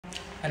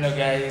Hello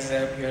guys, I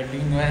hope you are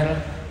doing well.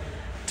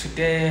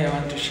 Today I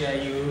want to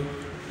share you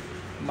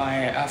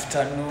my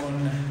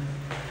afternoon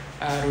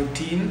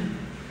routine.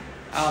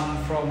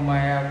 From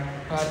my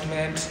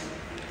apartment.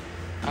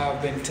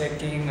 I've been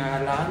taking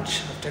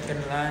lunch. I've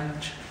taken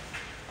lunch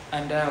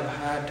and I've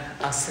had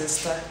a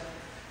siesta,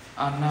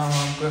 and now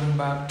I'm going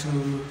back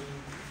to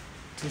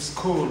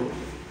school.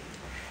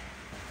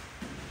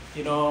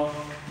 You know,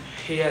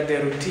 here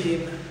the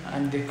routine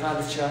and the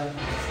culture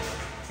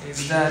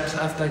is that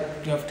after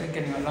you have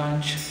taken your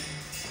lunch,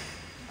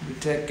 you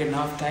take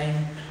enough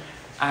time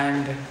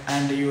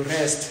and you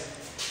rest.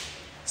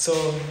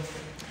 So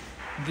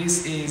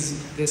this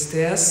is the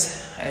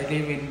stairs. I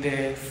live in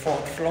the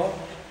fourth floor.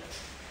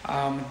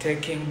 I'm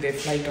taking the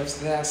flight of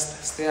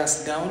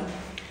stairs down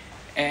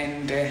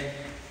and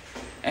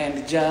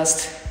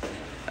just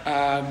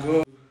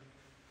go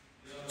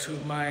to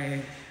my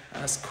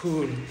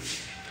school.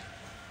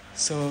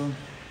 So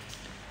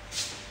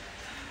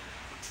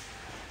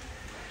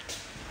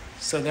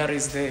that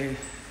is the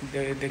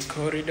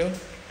corridor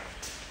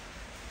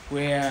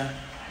where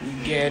we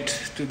get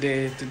to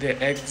the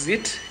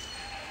exit,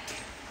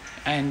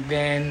 and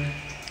then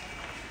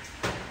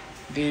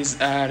these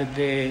are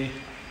the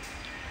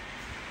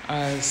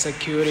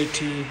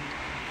security.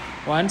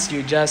 Once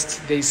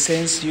they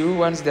sense you.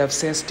 Once they have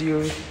sensed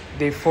you,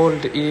 they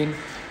fold in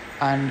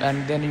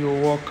and then you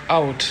walk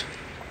out.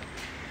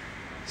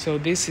 So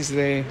this is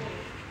the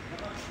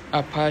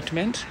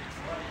apartment.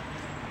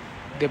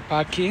 The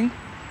parking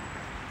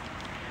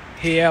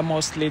here,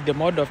 mostly the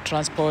mode of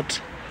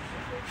transport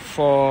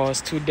for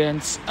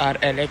students are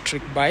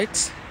electric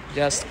bikes.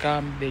 Just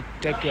come, they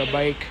take your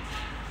bike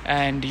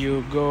and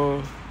you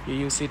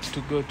use it to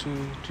go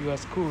to your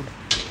school.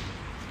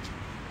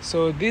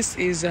 So this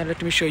is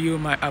let me show you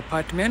my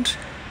apartment.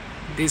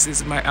 This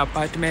is my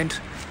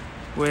apartment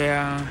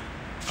where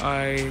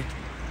I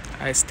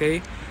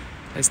stay.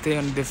 I stay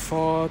on the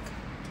fourth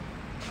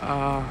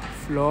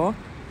floor,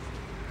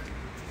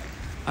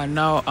 and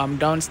now I'm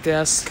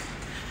downstairs.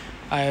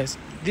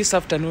 This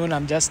afternoon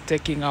I'm just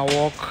taking a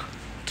walk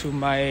to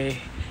my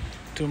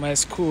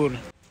school.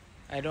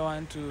 I don't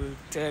want to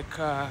take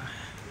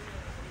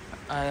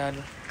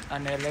an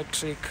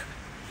electric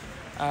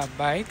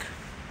bike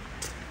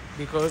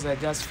because I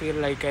just feel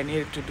like I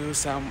need to do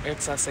some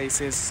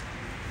exercises.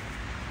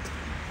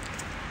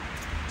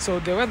 So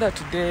the weather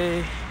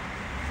today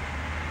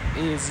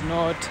is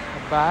not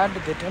bad.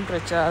 The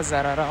temperatures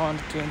are around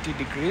 20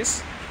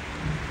 degrees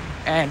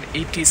and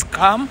it is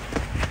calm.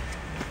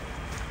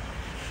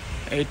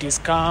 It's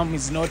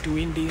not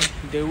windy.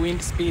 The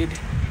wind speed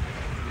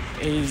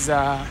is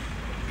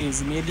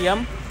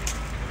medium.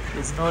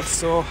 It's not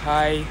so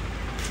high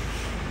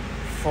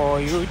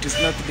for you. It is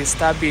not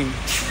disturbing.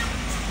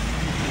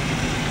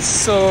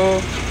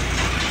 So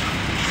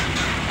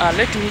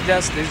let me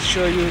just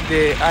show you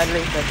the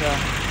alley that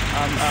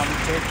I'm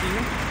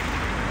taking.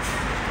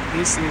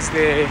 This is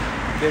the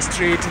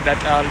street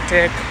that I'll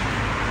take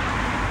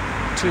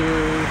to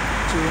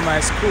my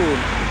school.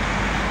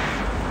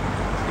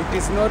 It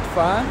is not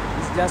far.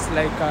 It's just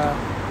like a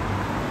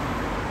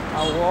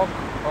walk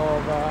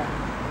of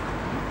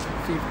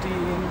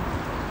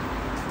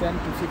 10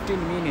 to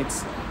 15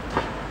 minutes.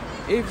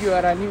 If you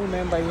are a new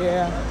member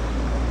here,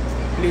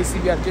 please,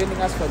 if you are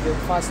joining us for the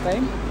first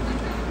time,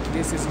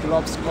 this is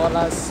Globe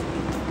Scholars,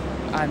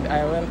 and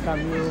I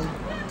welcome you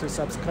to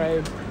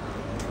subscribe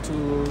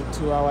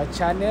to our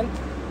channel,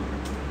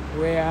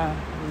 where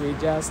we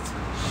just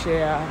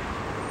share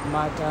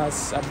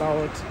matters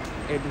about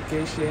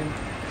education,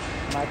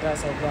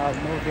 matters about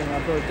moving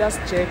abroad. Just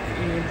check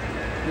in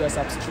your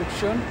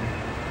subscription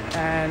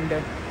and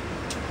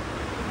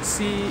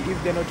see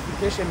if the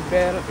notification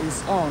bell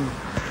is on.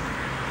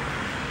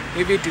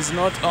 If it is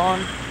not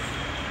on,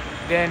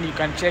 then you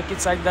can check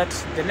it such that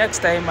the next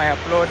time I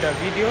upload a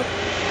video,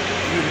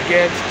 you'll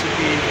get to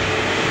be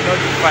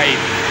notified.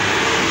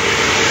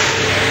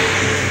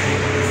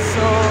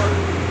 So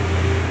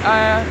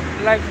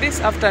like this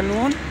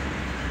afternoon,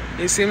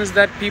 it seems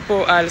that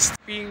people are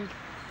sleeping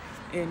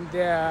in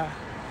the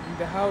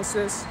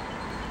houses.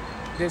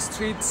 The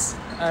streets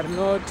are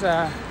not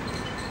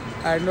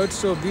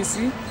so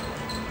busy.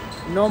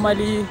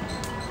 Normally,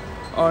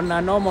 on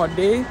a normal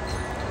day,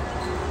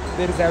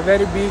 there is a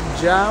very big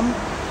jam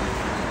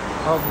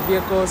of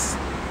vehicles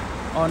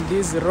on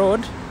this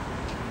road,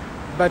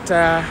 but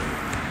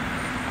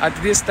at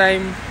this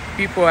time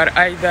people are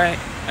either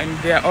in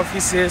their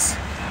offices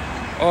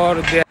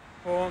or their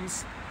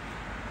homes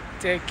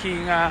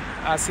taking a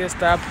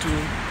siesta up to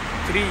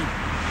 3.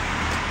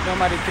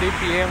 Normally 3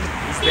 p.m.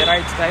 is the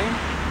right time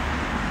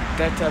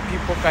that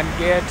people can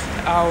get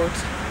out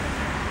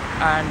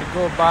and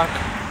go back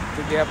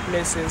to their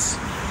places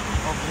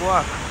of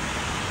work.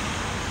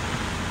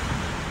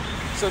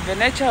 So the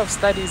nature of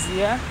studies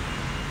here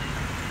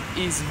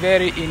is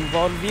very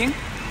involving,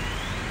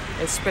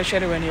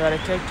 especially when you are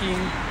taking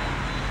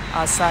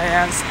a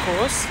science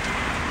course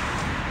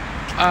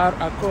or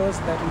a course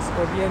that is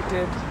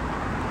oriented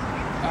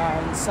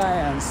in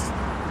science,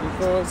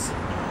 because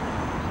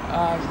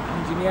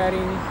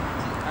engineering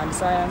and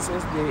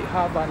sciences, they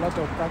have a lot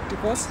of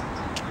practicals.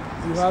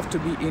 You have to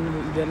be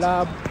in the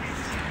lab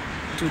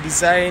to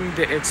design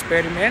the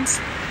experiments,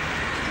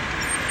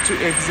 to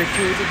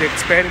execute the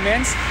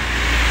experiments,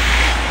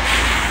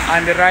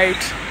 and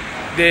write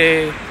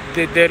the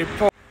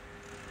report.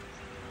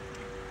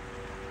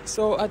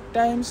 So at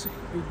times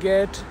you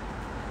get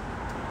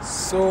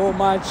so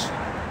much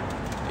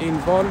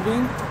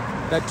involving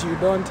that you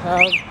don't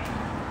have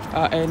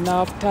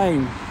enough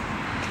time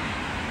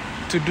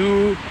to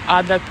do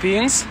other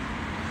things,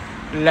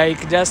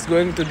 like just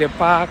going to the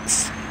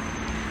parks,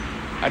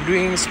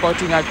 doing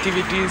sporting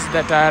activities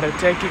that are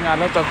taking a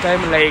lot of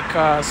time,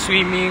 like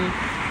swimming.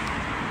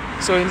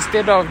 So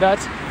instead of that,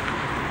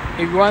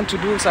 if you want to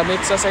do some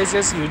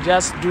exercises, you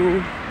just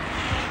do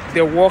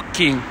the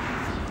walking.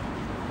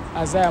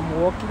 As I am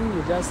walking,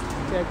 you just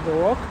take the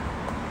walk.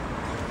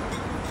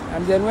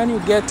 And then when you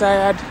get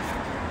tired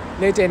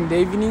late in the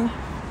evening,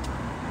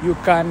 you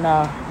can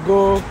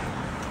go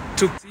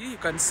to see. You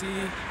can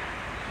see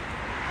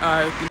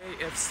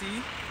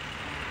AFC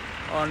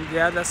on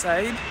the other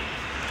side.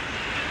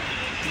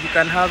 You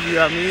can have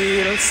your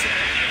meals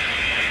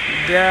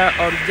there,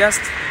 or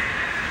just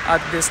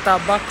at the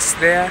Starbucks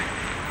there.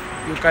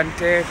 You can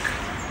take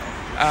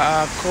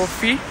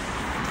coffee,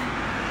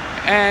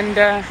 and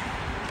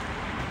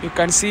you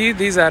can see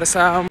these are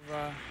some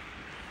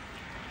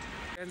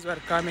friends who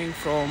are coming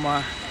from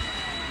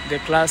the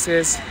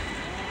classes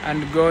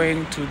and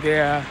going to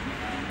their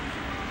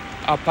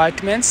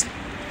apartments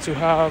to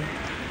have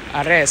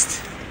a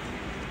rest.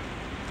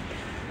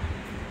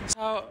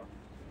 So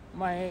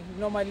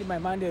normally my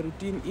Monday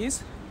routine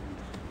is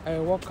I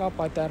woke up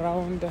at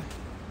around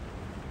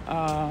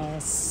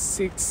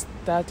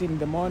 6:30 in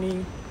the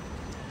morning.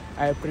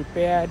 I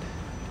prepared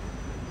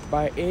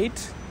by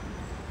 8.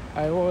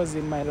 I was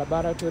in my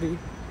laboratory.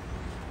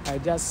 I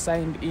just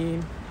signed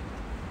in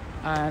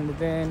and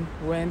then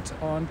went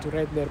on to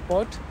write the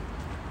report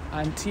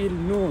until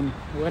noon,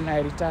 when I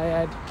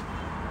retired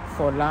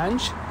for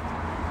lunch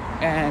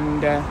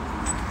and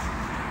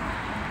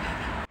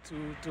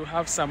to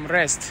have some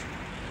rest.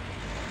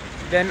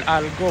 Then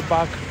I'll go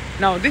back.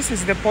 Now this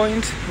is the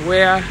point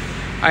where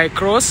I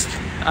crossed,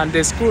 and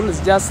the school is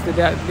just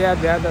there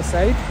the other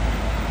side.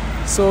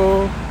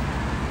 So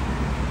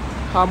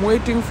I'm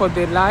waiting for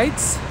the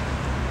lights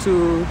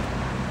to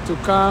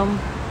come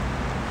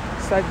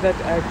such that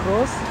I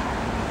cross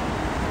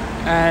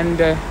and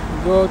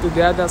go to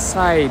the other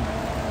side.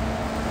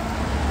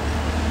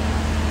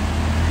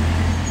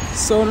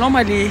 So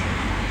normally,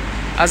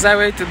 as I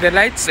wait to the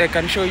lights, I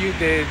can show you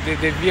the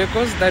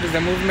vehicles. That is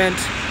the movement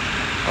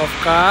of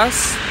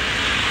cars.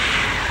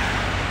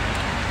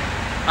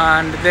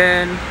 And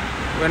then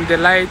when the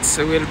lights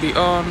will be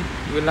on,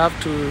 we'll have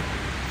to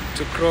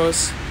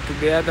cross to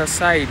the other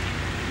side.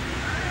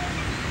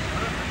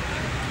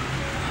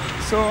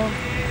 So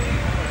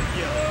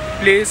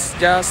please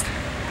just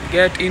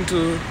get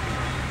into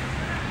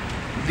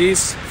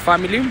this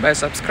family by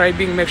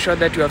subscribing. Make sure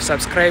that you have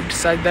subscribed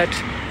so that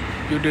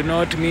you do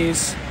not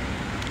miss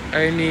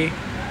any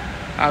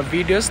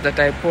videos that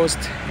I post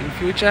in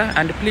future.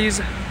 And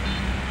please,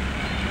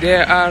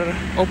 there are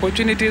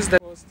opportunities that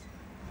post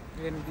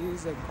in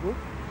this group.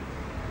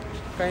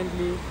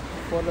 Kindly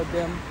follow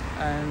them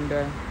and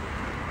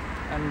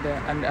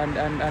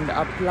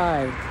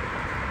apply.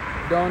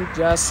 Don't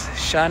just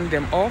shun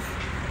them off.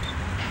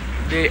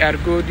 They are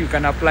good. You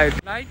can apply.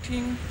 The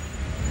lighting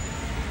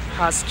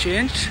has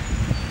changed.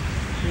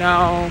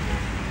 Now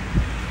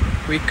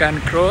we can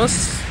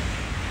cross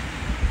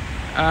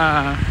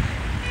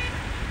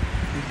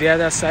the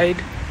other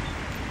side.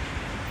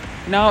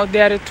 Now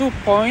there are 2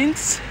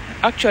 points,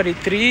 actually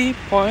 3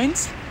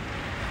 points.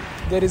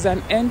 There is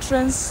an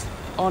entrance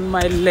on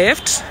my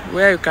left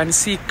where you can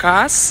see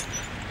cars.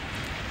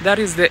 That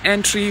is the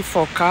entry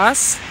for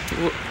cars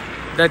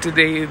that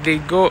they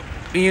go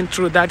in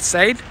through that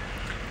side.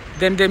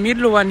 Then the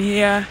middle one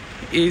here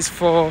is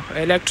for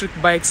electric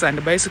bikes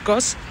and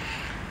bicycles.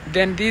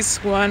 Then this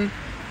one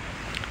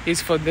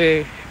is for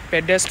the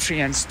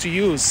pedestrians to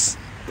use.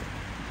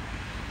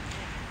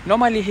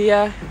 Normally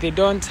here they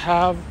don't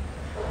have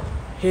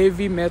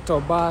heavy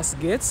metal bars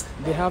gates.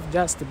 They have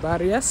just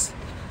barriers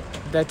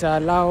that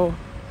allow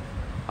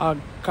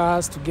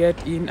cars to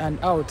get in and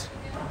out.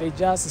 They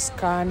just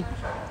scan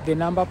the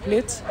number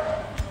plate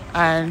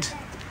and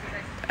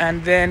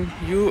then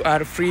you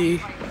are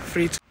free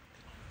to.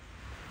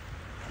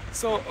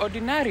 So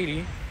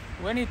ordinarily,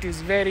 when it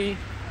is very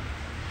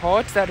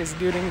hot, that is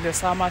during the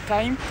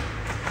summertime,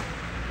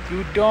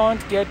 you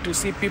don't get to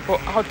see people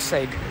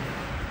outside.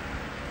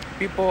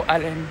 People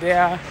are in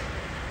their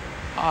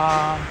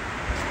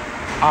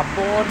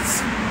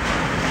boards,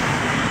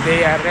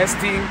 they are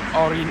resting,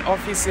 or in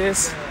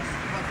offices.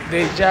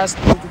 They just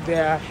put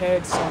their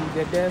heads on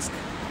the desk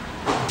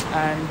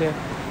and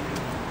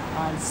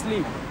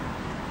sleep.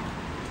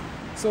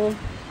 So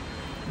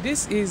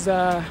this is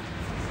a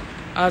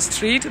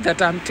street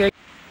that I'm taking.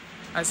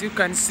 As you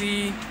can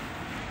see,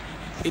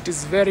 it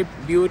is very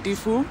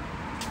beautiful.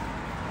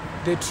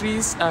 The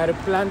trees are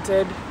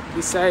planted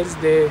besides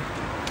the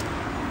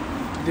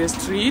the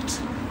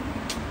street,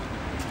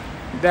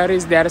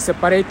 they are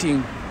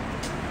separating.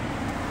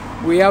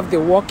 We have the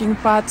walking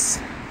paths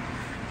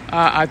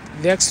at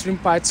the extreme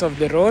parts of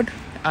the road,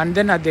 and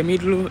then at the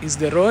middle is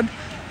the road.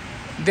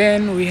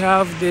 Then we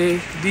have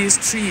these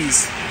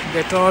trees,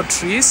 the tall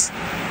trees,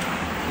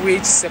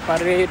 which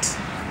separate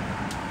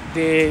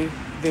the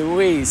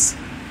ways.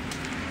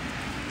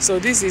 So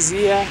this is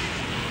here,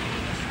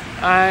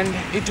 and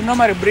it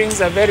normally brings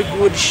a very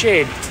good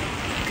shade.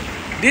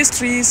 These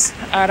trees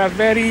are a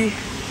very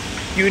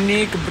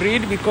unique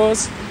breed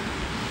because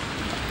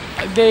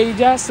they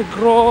just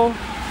grow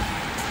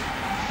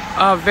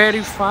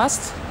very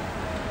fast,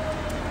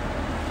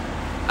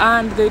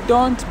 and they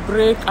don't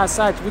break as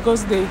such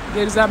because there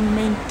is a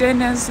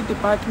maintenance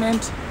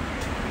department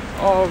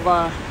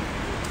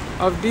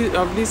of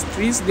these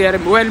trees. They are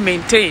well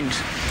maintained.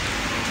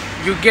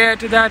 You get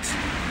that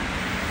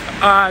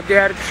they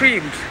are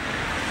trimmed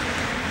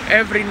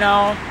every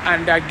now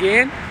and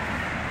again,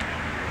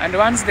 and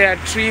once they are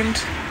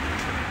trimmed,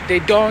 they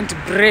don't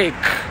break.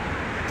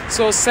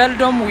 So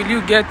seldom will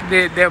you get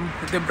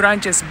the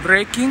branches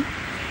breaking,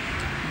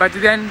 but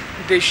then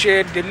they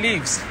shed the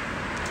leaves.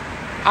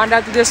 And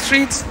at the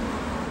streets,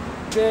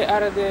 there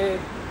are the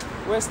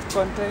waste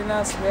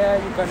containers where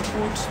you can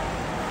put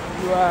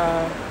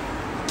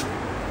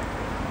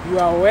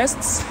your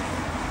wastes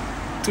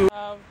to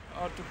have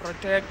or to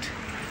protect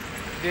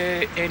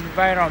the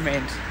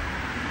environment.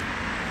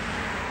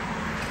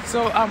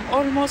 So I'm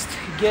almost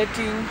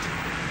getting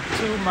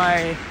to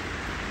my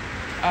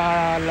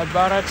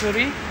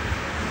laboratory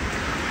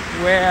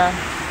where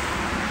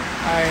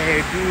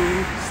I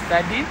do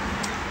study.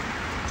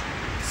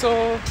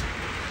 So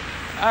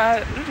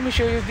let me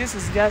show you. This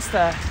is just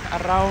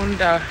around,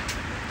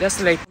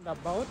 just like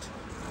about.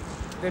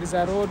 There is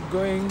a road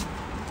going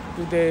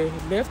to the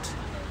left,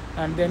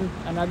 and then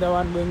another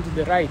one going to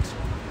the right.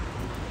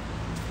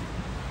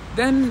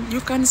 Then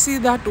you can see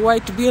that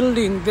white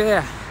building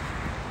there.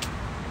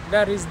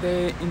 That is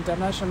the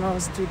International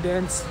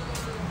Students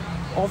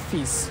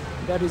Office.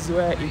 That is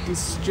where it is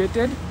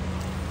situated.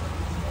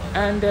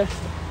 And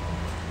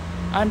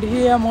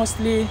here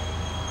mostly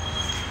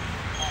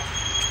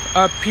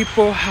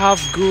people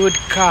have good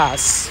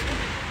cars.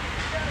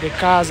 The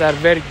cars are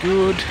very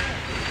good.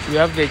 We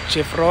have the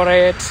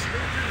Chevrolet,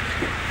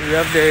 we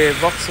have the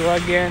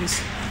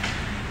Volkswagens,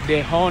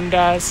 the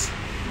Hondas,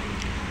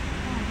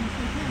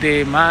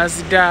 the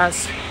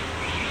Mazdas,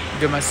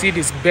 the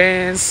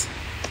Mercedes-Benz,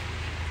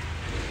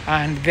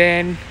 and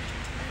then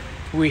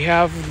we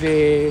have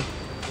the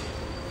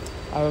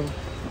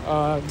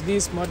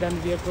these modern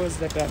vehicles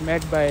that are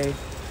made by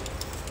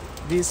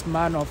this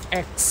man of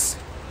X.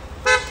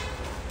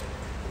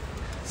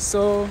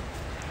 So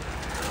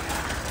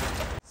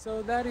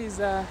that is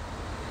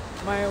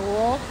my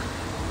walk.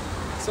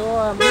 So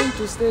I'm going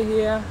to stay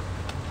here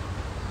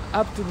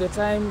up to the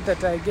time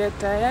that I get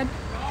tired,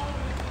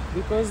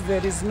 because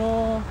there is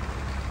no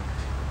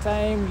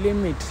time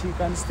limit. You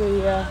can stay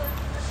here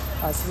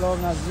as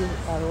long as you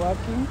are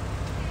working,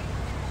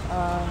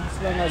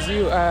 as long as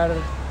you are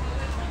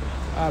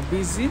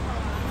busy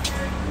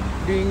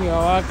doing your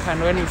work,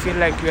 and when you feel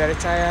like you are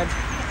tired,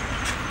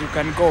 you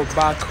can go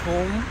back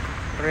home,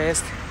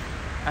 rest,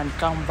 and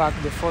come back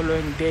the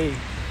following day.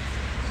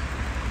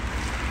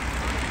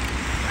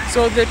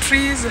 So the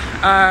trees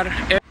are,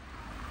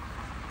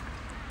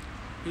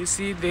 you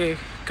see the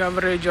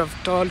coverage of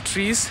tall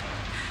trees.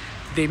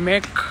 They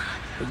make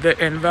the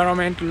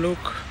environment look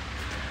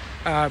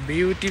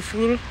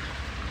beautiful.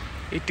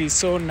 It is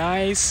so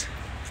nice.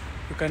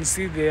 You can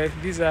see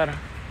these are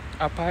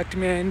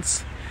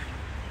apartments.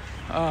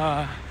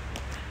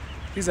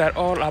 These are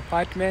all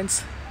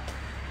apartments.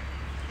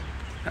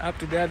 Up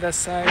to the other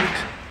side,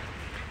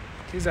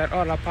 these are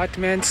all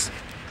apartments.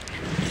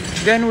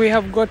 Then we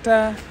have got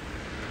a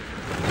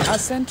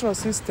central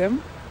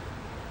system,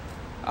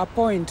 a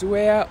point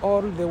where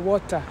all the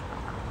water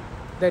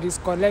that is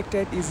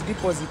collected is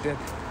deposited,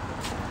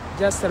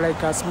 just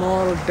like a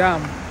small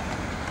dam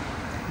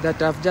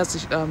that I've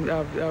just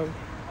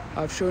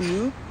I've shown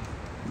you.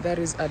 That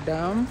is a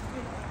dam,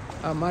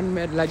 a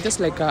man-made,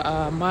 just like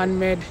a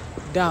man-made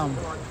dam.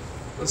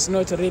 It's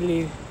not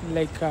really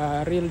like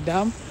a real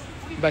dam,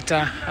 but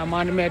a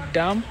man-made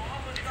dam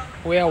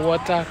where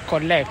water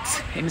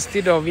collects.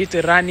 Instead of it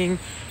running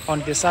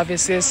on the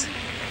surfaces,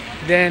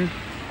 then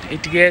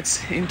it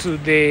gets into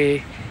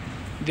the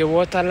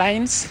water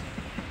lines,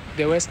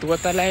 the waste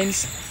water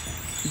lines.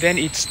 Then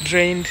it's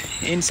drained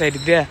inside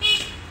there.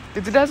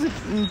 It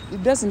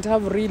doesn't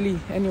have really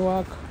any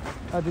work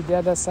at the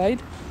other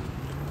side,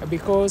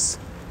 because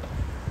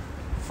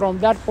from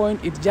that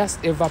point it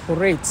just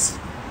evaporates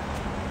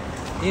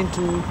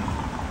into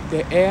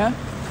the air.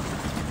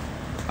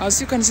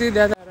 As you can see,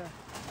 that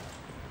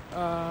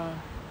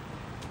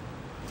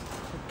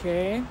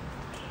okay,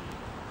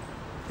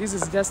 this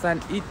is just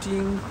an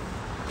eating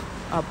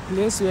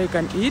place where you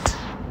can eat.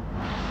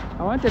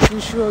 I wanted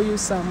to show you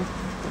some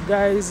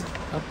guys.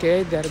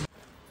 Okay,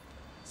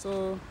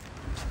 so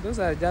those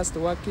are just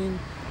working.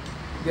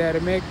 They are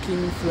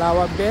making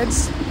flower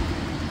beds.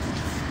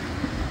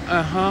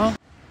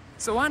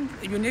 So one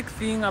unique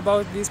thing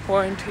about this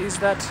point is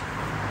that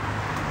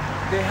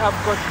they have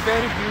got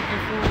very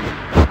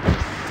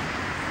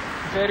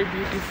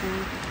beautiful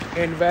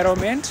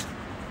environment.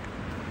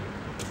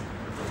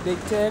 They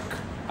take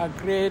a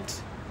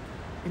great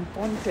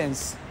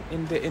importance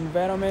in the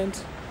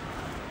environment.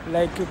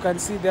 Like you can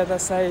see, the other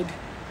side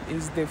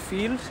is the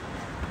field.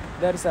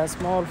 There is a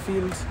small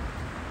field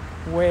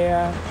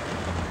where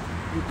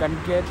you can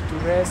get to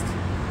rest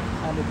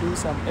and do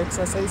some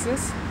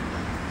exercises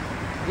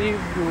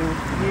if you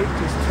need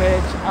to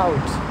stretch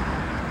out.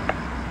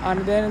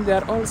 And then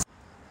there are also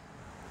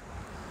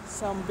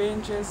some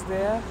benches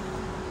there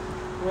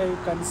where you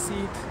can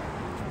sit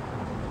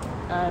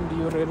and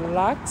you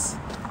relax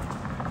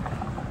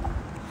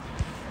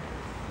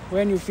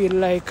when you feel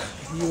like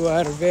you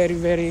are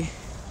very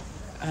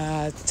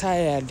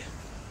tired.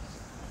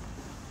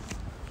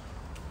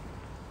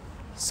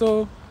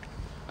 So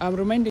I'm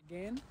reminding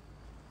again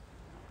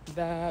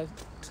that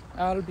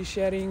I'll be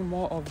sharing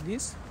more of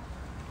this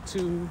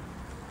to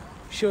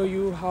show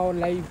you how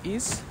life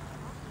is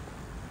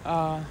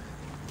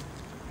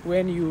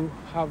when you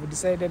have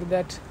decided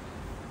that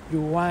you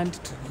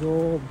want to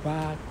go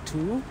back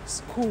to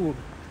school.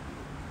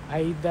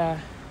 Either,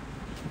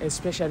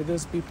 especially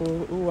those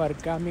people who are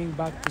coming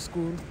back to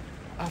school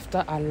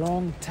after a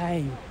long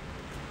time.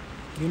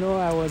 You know,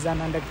 I was an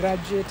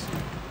undergraduate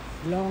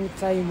long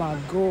time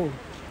ago.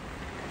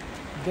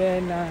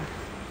 Then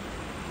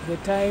the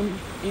time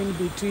in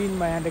between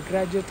my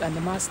undergraduate and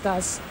the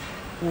master's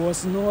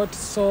was not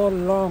so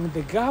long.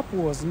 The gap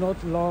was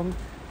not long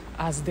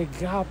as the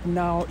gap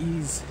now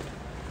is.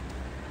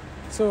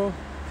 So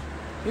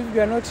if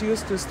you are not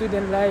used to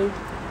student life,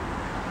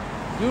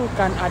 you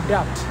can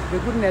adapt. The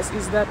goodness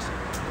is that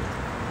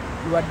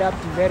you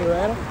adapt very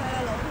well,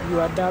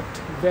 you adapt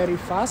very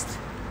fast.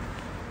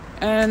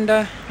 And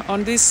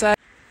on this side,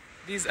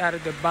 these are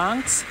the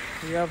banks.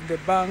 We have the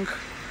Bank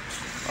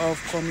of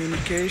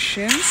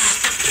Communications.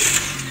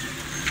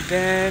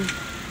 Then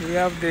we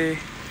have the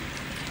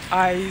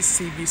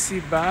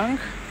ICBC Bank.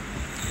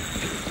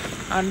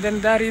 And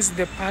then that is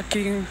the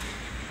parking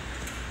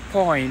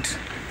point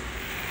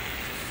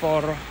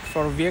for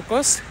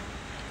vehicles.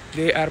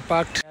 They are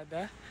parked at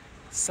the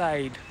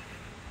side.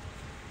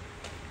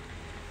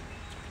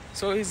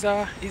 So it's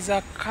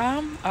a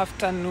calm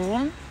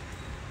afternoon.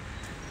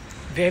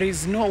 There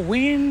is no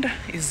wind,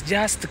 it's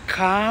just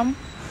calm.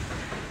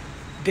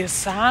 The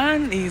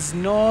sun is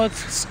not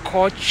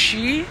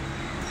scorchy,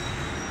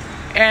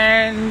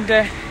 and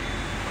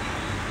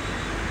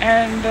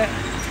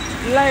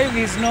life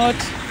is not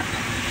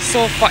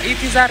so far.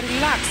 It is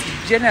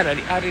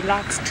generally a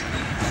relaxed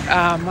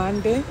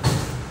Monday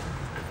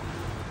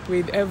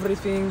with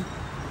everything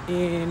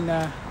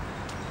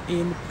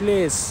in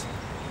place.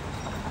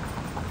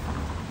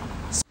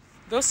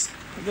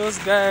 Those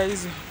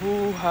guys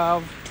who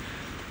have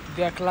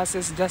their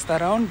classes just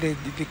around, they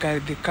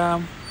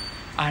come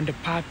and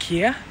park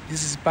here.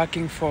 This is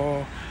parking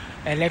for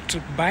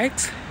electric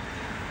bikes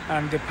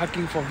and the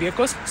parking for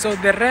vehicles. So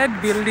the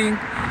red building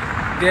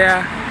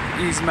there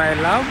is my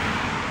lab.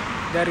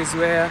 That is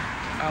where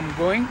I'm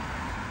going.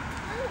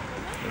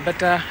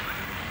 But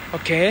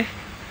okay,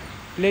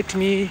 let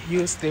me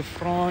use the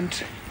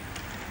front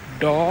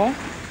door.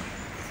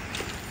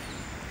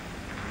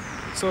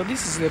 So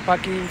this is the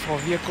parking for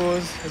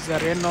vehicles. It's a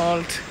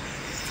Renault,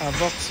 a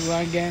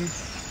Volkswagen.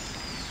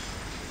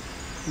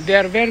 They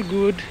are very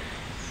good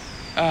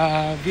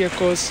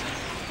vehicles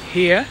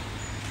here,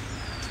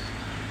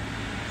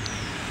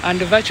 and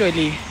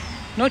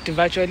not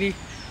virtually,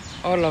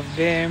 all of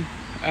them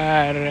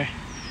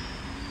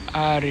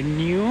are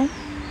new,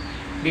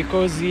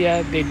 because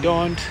here they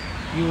don't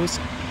use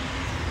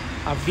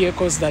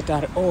vehicles that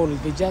are old.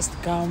 They just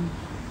come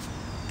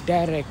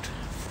direct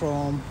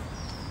from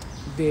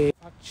the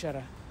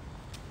manufacturer.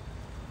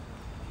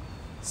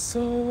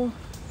 So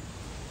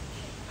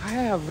I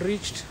have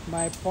reached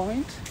my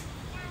point.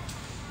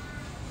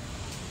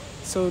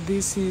 So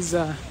this is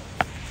the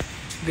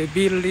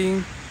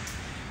building.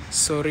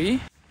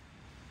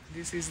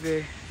 This is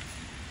the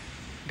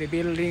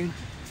building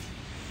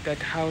that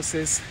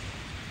houses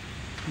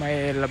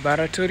my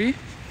laboratory,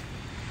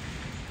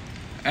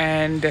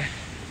 and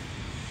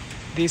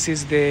this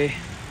is the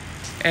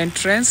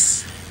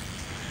entrance.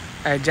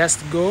 I just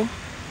go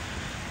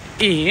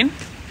in,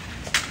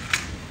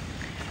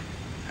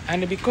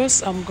 and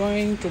because I'm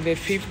going to the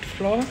 5th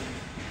floor,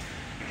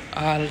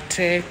 I'll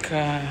take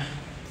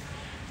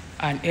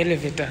an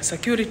elevator.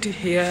 Security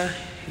here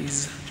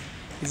is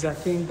a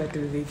thing that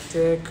they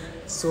take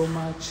so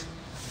much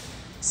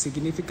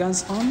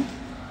significance on.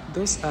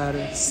 Those are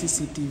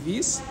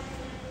CCTVs.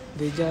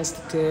 They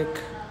just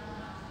take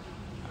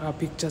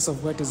pictures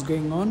of what is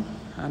going on,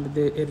 and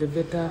the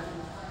elevator,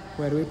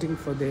 we're waiting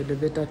for the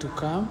elevator to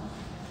come,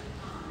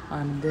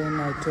 and then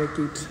I take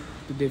it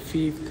to the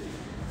 5th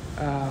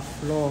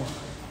floor.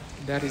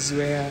 That is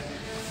where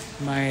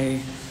my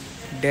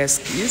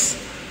desk is,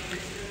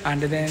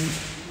 and then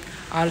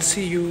I'll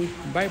see you.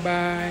 Bye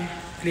bye.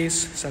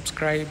 Please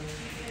subscribe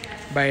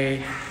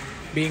by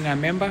being a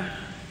member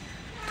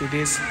to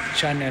this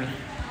channel.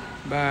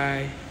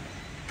 Bye.